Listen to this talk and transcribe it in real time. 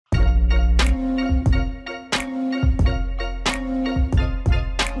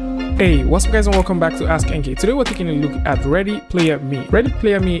Hey, what's up guys, and welcome back to askNK. Today we're taking a look at Ready Player Me. Ready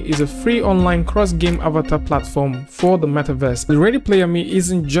Player Me is a free online cross-game avatar platform for the metaverse. The Ready Player Me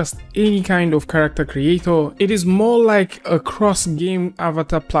isn't just any kind of character creator, it is more like a cross-game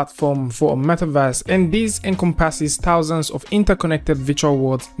avatar platform for a metaverse, and this encompasses thousands of interconnected virtual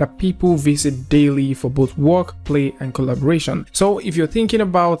worlds that people visit daily for both work, play, and collaboration. So if you're thinking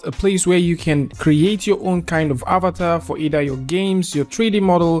about a place where you can create your own kind of avatar for either your games, your 3D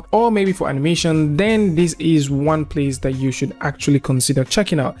model, or maybe for animation, then this is one place that you should actually consider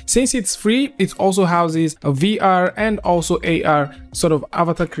checking out. Since it's free, it also houses a VR and also AR sort of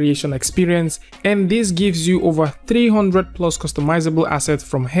avatar creation experience, and this gives you over 300 plus customizable assets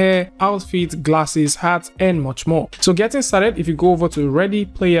from hair, outfit, glasses, hats, and much more. So getting started, if you go over to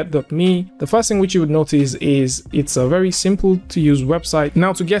readyplayer.me, the first thing which you would notice is it's a very simple to use website.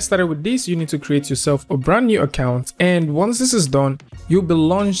 Now to get started with this, you need to create yourself a brand new account, and once this is done, you'll be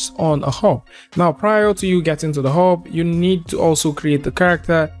launched on a hub. Now prior to you getting to the hub, you need to also create the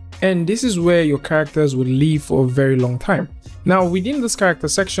character, and this is where your characters will live for a very long time. Now within this character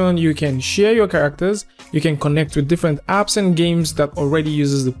section, you can share your characters, you can connect with different apps and games that already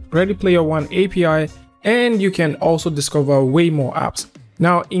uses the Ready Player One API, and you can also discover way more apps.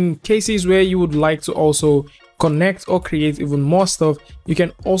 Now in cases where you would like to also connect or create even more stuff, you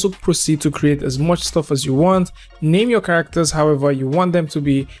can also proceed to create as much stuff as you want, name your characters however you want them to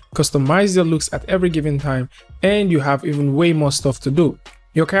be, customize their looks at every given time, and you have even way more stuff to do.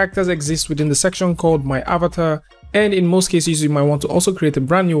 Your characters exist within the section called My Avatar, and in most cases you might want to also create a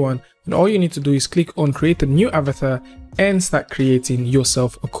brand new one, and all you need to do is click on create a new avatar and start creating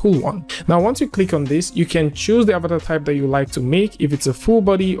yourself a cool one. Now once you click on this, you can choose the avatar type that you like to make, if it's a full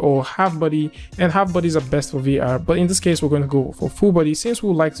body or half body, and half bodies are best for VR, but in this case we're going to go for full body since we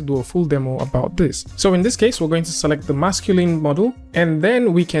would like to do a full demo about this. So in this case we're going to select the masculine model, and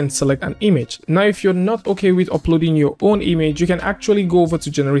then we can select an image. Now if you're not okay with uploading your own image, you can actually go over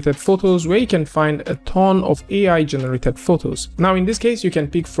to generated photos, where you can find a ton of AI generated photos. Now in this case you can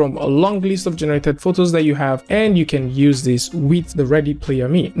pick from a long list of generated photos that you have, and you can use this with the Ready Player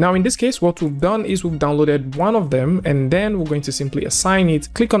Me. Now in this case what we've done is we've downloaded one of them, and then we're going to simply assign it,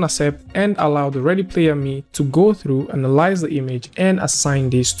 click on accept, and allow the Ready Player Me to go through, analyze the image, and assign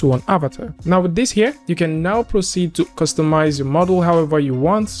this to an avatar. Now with this here, you can now proceed to customize your model however you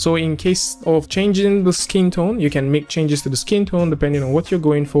want. So in case of changing the skin tone, you can make changes to the skin tone depending on what you're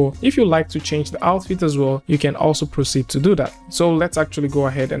going for. If you like to change the outfit as well, you can also proceed to do that. So let's actually go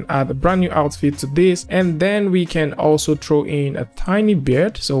ahead and add a brand new outfit to this, and then we can also throw in a tiny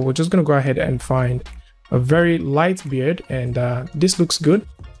beard. So we're just going to go ahead and find a very light beard, and this looks good.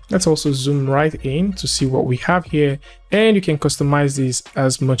 Let's also zoom right in to see what we have here, and you can customize this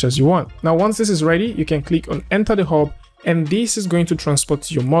as much as you want. Now once this is ready, you can click on enter the hub, and this is going to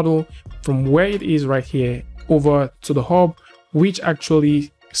transport your model from where it is right here over to the hub, which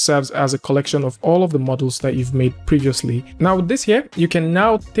actually serves as a collection of all of the models that you've made previously. Now with this here, you can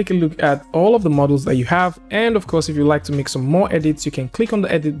now take a look at all of the models that you have, and of course if you like to make some more edits, you can click on the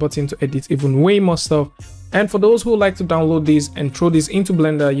edit button to edit even way more stuff. And for those who like to download these and throw this into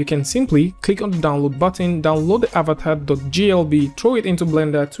Blender, you can simply click on the download button, download the avatar.glb, throw it into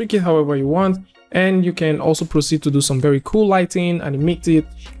Blender, tweak it however you want, and you can also proceed to do some very cool lighting, animate it,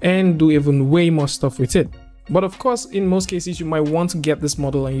 and do even way more stuff with it. But of course, in most cases, you might want to get this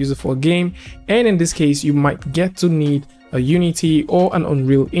model and use it for a game, and in this case, you might get to need a Unity or an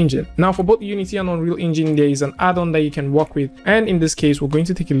Unreal Engine. Now for both Unity and Unreal Engine, there is an add-on that you can work with, and in this case we're going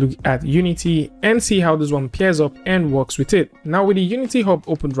to take a look at Unity and see how this one pairs up and works with it. Now with the Unity hub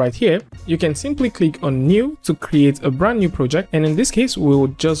opened right here, you can simply click on new to create a brand new project, and in this case we're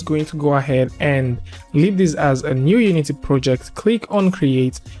just going to go ahead and leave this as a new Unity project. Click on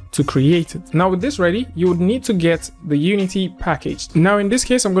create to create it. Now with this ready, you would need to get the Unity package. Now in this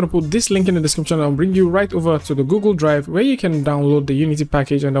case, I'm going to put this link in the description. I'll bring you right over to the Google Drive where you can download the Unity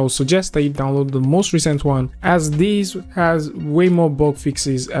package, and I would suggest that you download the most recent one, as this has way more bug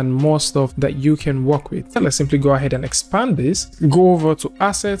fixes and more stuff that you can work with. Let's simply go ahead and expand this, go over to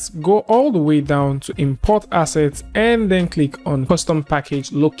assets, go all the way down to import assets, and then click on custom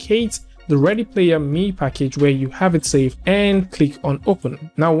package, locate the Ready Player Me package where you have it saved, and click on open.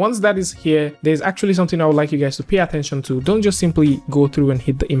 Now once that is here, there's actually something I would like you guys to pay attention to. Don't just simply go through and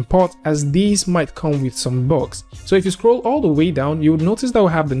hit the import, as these might come with some bugs. So if you scroll all the way down, you would notice that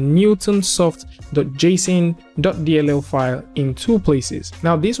we have the newtonsoft.json.dll file in two places.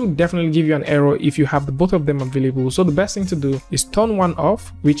 Now this would definitely give you an error if you have both of them available. So the best thing to do is turn one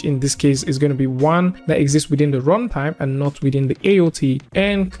off, which in this case is going to be one that exists within the runtime and not within the AOT,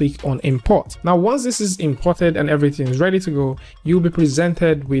 and click on import. import. Now once this is imported and everything is ready to go, you'll be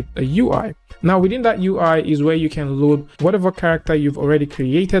presented with a UI. Now within that UI is where you can load whatever character you've already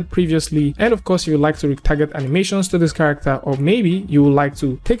created previously, and of course you would like to retarget animations to this character, or maybe you would like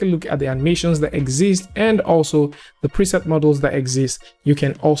to take a look at the animations that exist and also the preset models that exist. You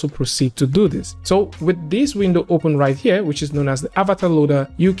can also proceed to do this. So with this window open right here, which is known as the avatar loader,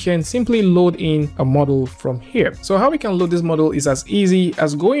 you can simply load in a model from here. So how we can load this model is as easy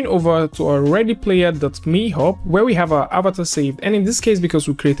as going over to our readyplayer.me hub where we have our avatar saved, and in this case, because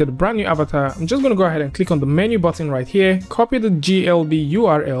we created a brand new avatar, I'm just going to go ahead and click on the menu button right here, copy the GLB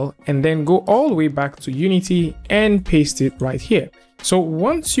URL, and then go all the way back to Unity and paste it right here. So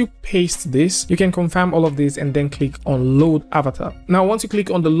once you paste this, you can confirm all of this and then click on load avatar. Now once you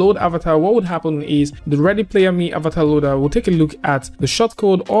click on the load avatar, what would happen is the readyplayer.me avatar loader will take a look at the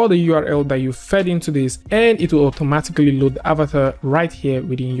shortcode or the URL that you fed into this, and it will automatically load the avatar right here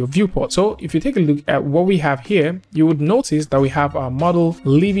within your viewport. So if you take a look at what we have here, you would notice that we have our model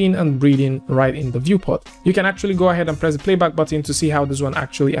living and breathing right in the viewport. You can actually go ahead and press the playback button to see how this one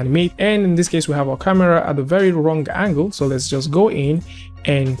actually animates, and in this case we have our camera at a very wrong angle, so let's just go in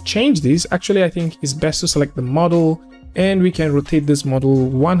and change this. Actually, I think it's best to select the model, and we can rotate this model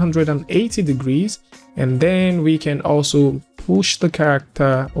 180 degrees, and then we can also push the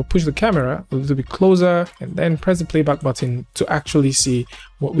character or push the camera a little bit closer and then press the playback button to actually see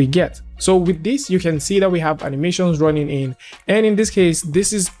what we get. So with this, you can see that we have animations running in, and in this case,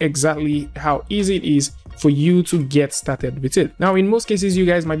 this is exactly how easy it is for you to get started with it. Now in most cases, you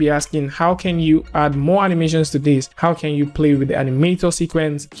guys might be asking, how can you add more animations to this? How can you play with the animator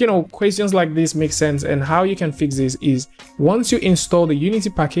sequence? You know, questions like this make sense, and how you can fix this is once you install the Unity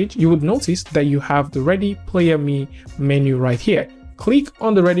package, you would notice that you have the Ready Player Me menu right here. Click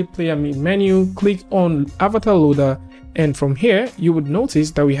on the Ready Player Me menu, click on Avatar Loader, and from here you would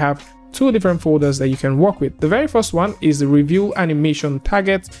notice that we have two different folders that you can work with. The very first one is the Review Animation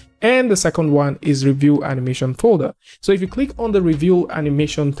Target, and the second one is Review Animation folder. So if you click on the Review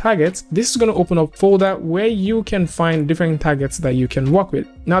Animation Targets, this is going to open up a folder where you can find different targets that you can work with.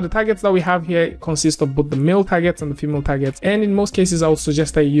 Now the targets that we have here consist of both the male targets and the female targets, and in most cases I would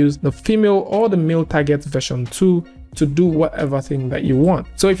suggest that you use the female or the male target version 2 to do whatever thing that you want.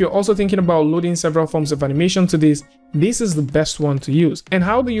 So if you're also thinking about loading several forms of animation to this is the best one to use. And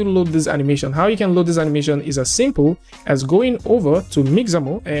how do you load this animation? How you can load this animation is as simple as going over to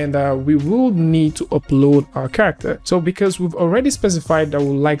Mixamo, and we will need to upload our character. So because we've already specified that we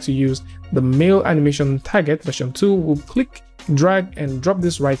would like to use the male animation target version 2, we'll click, drag and drop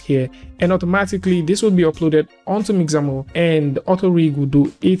this right here, and automatically this will be uploaded onto Mixamo, and the auto rig will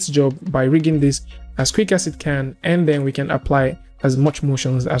do its job by rigging this as quick as it can, and then we can apply as much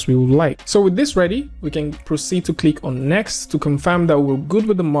motions as we would like. So with this ready, we can proceed to click on next to confirm that we're good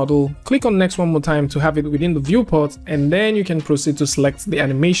with the model. Click on next one more time to have it within the viewport, and then you can proceed to select the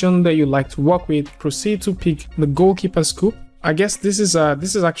animation that you like to work with. Proceed to pick the goalkeeper scoop. I guess this is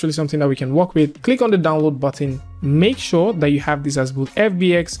actually something that we can work with. Click on the download button. Make sure that you have this as both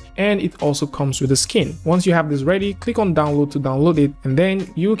FBX, and it also comes with a skin. Once you have this ready, click on download to download it, and then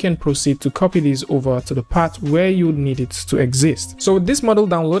you can proceed to copy this over to the path where you need it to exist. So with this model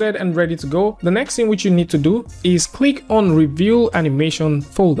downloaded and ready to go, the next thing which you need to do is click on Review Animation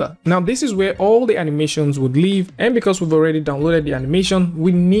folder. Now this is where all the animations would live, and because we've already downloaded the animation,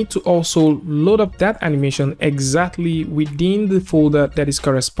 we need to also load up that animation exactly within the folder that is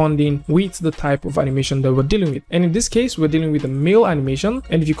corresponding with the type of animation that we're dealing with. And in this case, we're dealing with a male animation.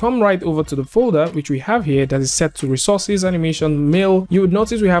 And if you come right over to the folder, which we have here, that is set to resources animation male, you would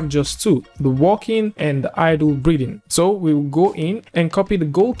notice we have just two, the walking and the idle breathing. So we will go in and copy the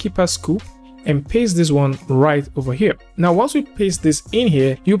goalkeeper scoop and paste this one right over here. Now once we paste this in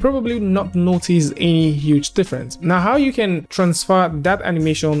here, you probably not notice any huge difference. Now how you can transfer that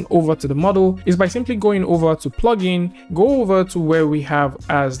animation over to the model is by simply going over to plugin, go over to where we have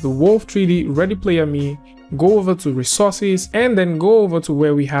as the Wolf 3D Ready Player Me, go over to resources, and then go over to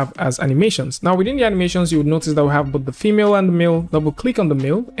where we have as animations. Now within the animations, you would notice that we have both the female and the male. Double click on the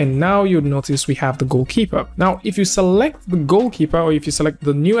male, and now you would notice we have the goalkeeper. Now if you select the goalkeeper, or if you select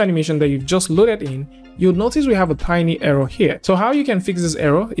the new animation that you've just loaded in, you'll notice we have a tiny error here. So how you can fix this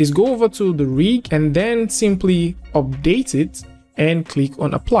error is go over to the rig and then simply update it and click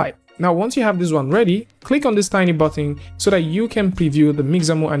on apply. Now once you have this one ready, click on this tiny button so that you can preview the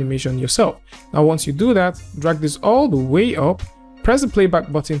Mixamo animation yourself. Now once you do that, drag this all the way up, press the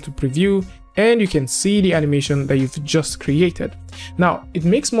playback button to preview, and you can see the animation that you've just created. Now it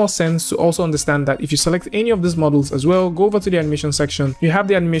makes more sense to also understand that if you select any of these models as well, go over to the animation section, you have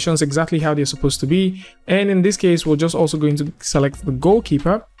the animations exactly how they're supposed to be. And in this case, we're just also going to select the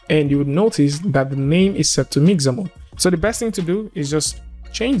goalkeeper, and you would notice that the name is set to mixer mode. So the best thing to do is just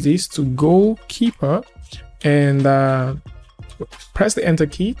change this to goalkeeper and press the enter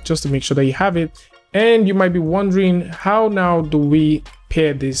key just to make sure that you have it. And you might be wondering, how now do we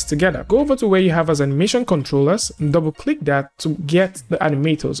pair this together? Go over to where you have as animation controllers and double click that to get the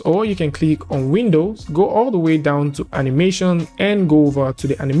animators, or you can click on Windows, go all the way down to animation and go over to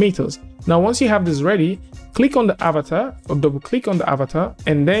the animators. Now once you have this ready, click on the avatar or double click on the avatar,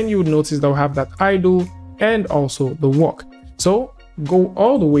 and then you would notice that we have that idle and also the walk. So go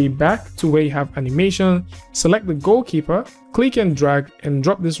all the way back to where you have animation, select the goalkeeper, click and drag and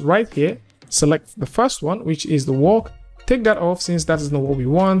drop this right here, select the first one, which is the walk, take that off since that is not what we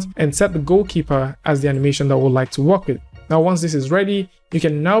want, and set the goalkeeper as the animation that we would like to work with. Now once this is ready, you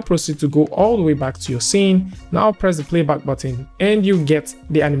can now proceed to go all the way back to your scene. Now press the playback button and you get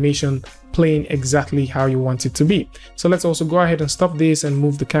the animation playing exactly how you want it to be. So let's also go ahead and stop this and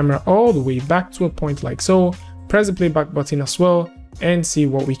move the camera all the way back to a point like so. Press the playback button as well and see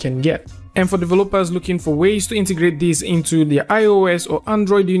what we can get. And for developers looking for ways to integrate this into their iOS or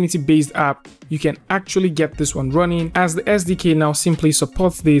Android Unity based app, you can actually get this one running, as the SDK now simply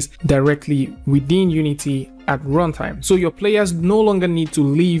supports this directly within Unity at runtime. So your players no longer need to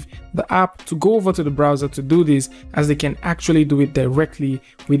leave the app to go over to the browser to do this, as they can actually do it directly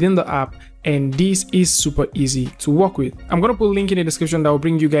within the app, and this is super easy to work with. I'm going to put a link in the description that will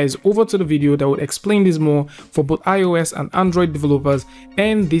bring you guys over to the video that will explain this more for both iOS and Android developers,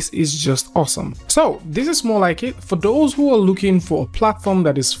 and this is just awesome. So this is more like it for those who are looking for a platform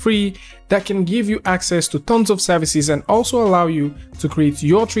that is free, that can give you access to tons of services and also allow you to create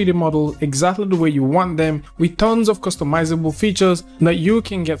your 3D model exactly the way you want them, with tons of customizable features that you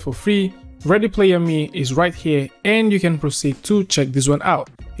can get for free. Ready Player Me is right here, and you can proceed to check this one out.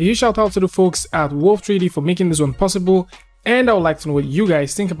 A huge shout out to the folks at Wolf3D for making this one possible, and I would like to know what you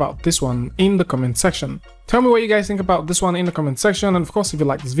guys think about this one in the comment section. Tell me what you guys think about this one in the comment section, and of course if you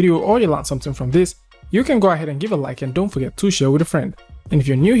like this video or you learned something from this, you can go ahead and give a like, and don't forget to share with a friend. And if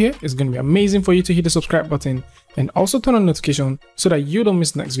you're new here, it's going to be amazing for you to hit the subscribe button and also turn on notification so that you don't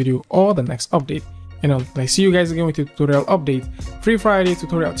miss the next video or the next update. And I see you guys again with a tutorial update, Free Friday,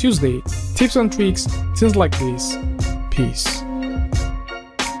 Tutorial Tuesday, tips and tricks, things like this. Peace.